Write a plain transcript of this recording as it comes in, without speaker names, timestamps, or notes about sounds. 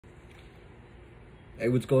Hey,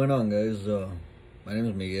 what's going on, guys? My name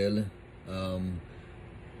is Miguel.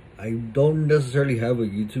 I don't necessarily have a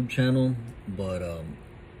YouTube channel, but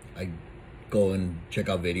I go and check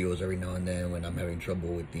out videos every now and then when I'm having trouble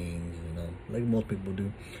with things, like most people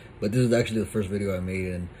do. But this is actually the first video I made,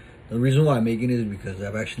 and the reason why I'm making it is because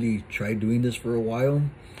I've actually tried doing this for a while,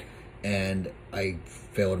 and I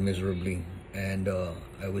failed miserably. And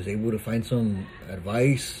I was able to find some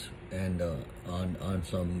advice and on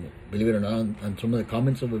some, believe it or not, on some of the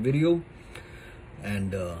comments of a video,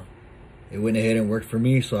 and it went ahead and worked for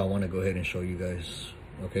me, so I want to go ahead and show you guys.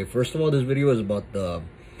 Okay, first of all, this video is about the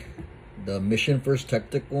Mission First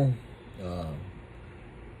Tactical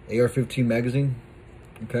AR-15 magazine.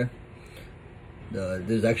 Okay, this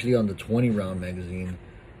is actually on the 20 round magazine,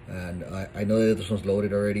 and I know that this one's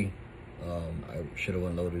loaded already. I should have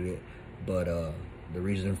unloaded it, but the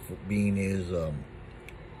reason for being is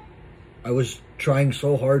I was trying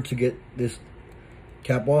so hard to get this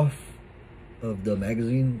cap off of the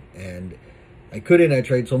magazine, and I couldn't. I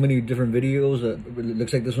tried so many different videos. It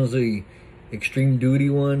looks like this one's the extreme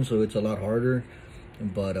duty one, so it's a lot harder.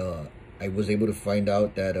 But I was able to find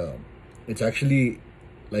out that it's actually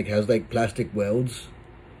has plastic welds,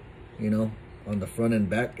 on the front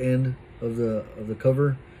and back end of the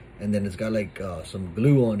cover, and then it's got some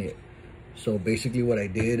glue on it. So basically, what I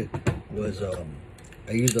did was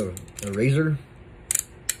I used a razor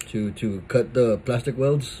to cut the plastic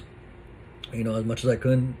welds, as much as I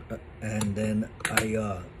could, and then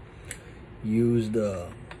I used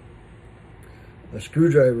a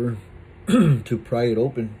screwdriver to pry it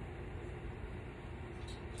open.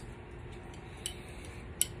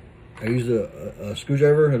 I used a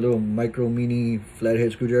screwdriver, a little micro mini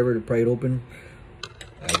flathead screwdriver, to pry it open.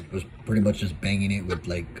 I was pretty much just banging it with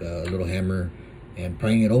a little hammer and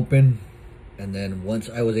prying it open. And then once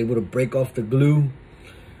I was able to break off the glue,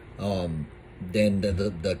 then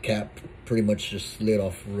the cap pretty much just slid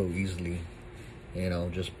off real easily.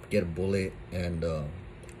 Just get a bullet and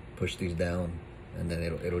push these down, and then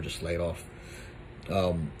it'll just slide off.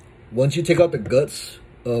 Once you take out the guts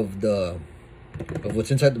of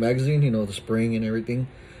what's inside the magazine, the spring and everything,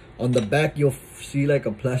 on the back you'll see a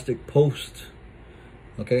plastic post.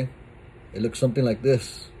 Okay, it looks something like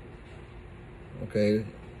this. Okay,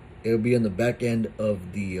 it'll be in the back end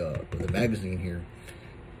of the magazine here.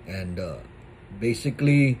 And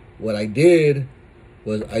basically what I did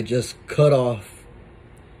was I just cut off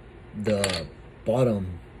the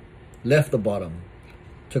bottom, left the bottom,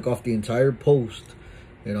 took off the entire post.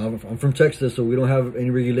 I'm from Texas, so we don't have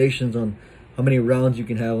any regulations on how many rounds you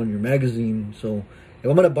can have on your magazine. So if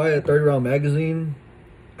I'm gonna buy a 30 round magazine,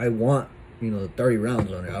 I want the 30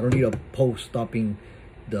 rounds on it. I don't need a post stopping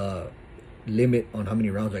the limit on how many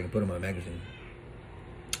rounds I can put in my magazine.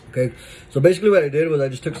 Okay, so basically what I did was I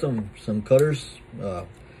just took some cutters. I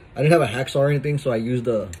didn't have a hacksaw or anything, so I used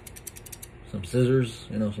some scissors,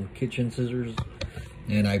 some kitchen scissors,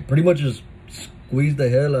 and I pretty much just squeezed the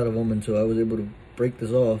hell out of them until I was able to break this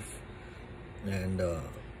off. And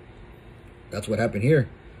that's what happened here.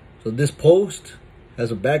 So this post has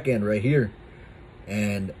a back end right here,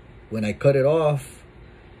 and when I cut it off,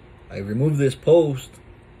 I removed this post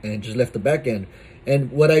and just left the back end. And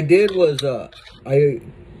what I did was I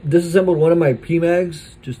disassembled one of my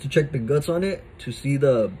P-mags just to check the guts on it, to see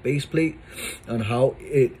the base plate on how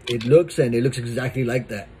it looks, and it looks exactly like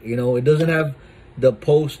that. It doesn't have the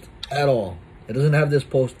post at all. It doesn't have this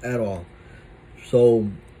post at all. So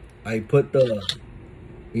I put the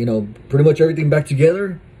pretty much everything back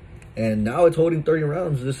together, and now it's holding 30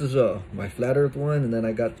 rounds. This is my flat earth one, and then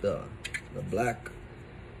I got the black.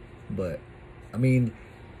 But I mean,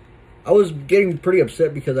 I was getting pretty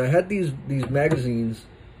upset because I had these magazines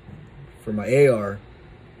for my AR,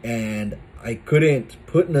 and I couldn't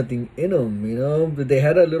put nothing in them. But they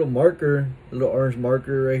had a little marker, a little orange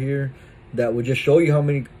marker right here that would just show you how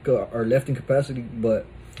many are left in capacity, but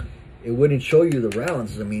it wouldn't show you the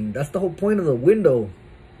rounds. I mean, that's the whole point of the window.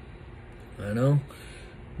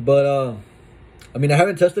 But I mean, I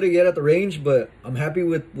haven't tested it yet at the range, but I'm happy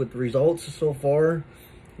with the results so far,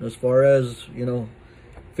 as far as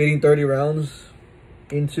fitting 30 rounds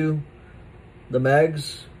into the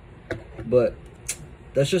mags. But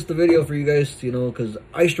that's just the video for you guys, because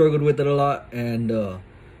I struggled with it a lot, and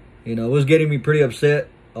it was getting me pretty upset.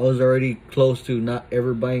 I was already close to not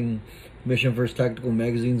ever buying Mission First Tactical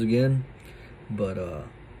magazines again, but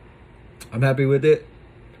I'm happy with it.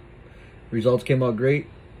 Results came out great,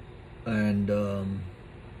 and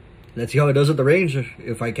let's see how it does at the range.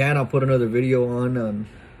 If I can, I'll put another video on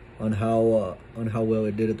how well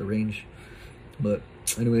it did at the range. But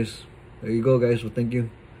anyways, there you go, guys. Well, thank you,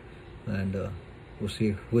 and we'll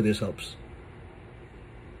see who this helps.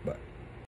 Bye.